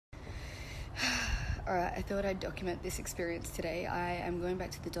Alright, I thought I'd document this experience today. I am going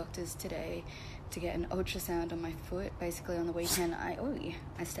back to the doctor's today to get an ultrasound on my foot. Basically on the weekend I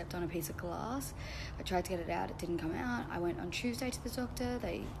stepped on a piece of glass. I tried to get it out, it didn't come out. I went on Tuesday to the doctor.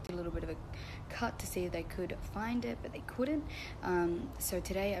 They did a little bit of a cut to see if they could find it, but they couldn't. So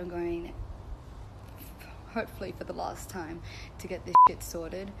today I'm going, hopefully for the last time, to get this shit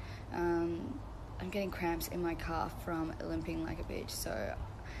sorted. I'm getting cramps in my calf from limping like a bitch, so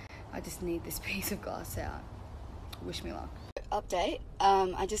I just need this piece of glass out. Wish me luck. Update,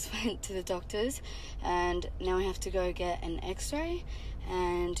 I just went to the doctor's and now I have to go get an x-ray,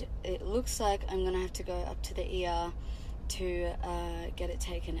 and it looks like I'm going to have to go up to the ER to get it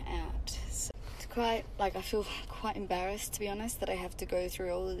taken out. So it's quite, like, I feel quite embarrassed, to be honest, that I have to go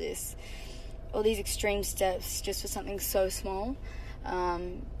through all these extreme steps just for something so small.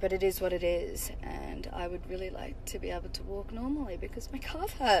 But it is what it is, and I would really like to be able to walk normally because my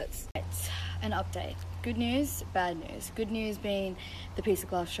calf hurts. It's an update. Good news, bad news. Good news being the piece of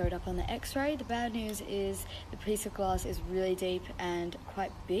glass showed up on the x-ray. The bad news is the piece of glass is really deep and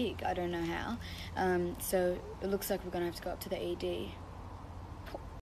quite big. I don't know how. So it looks like we're going to have to go up to the ED.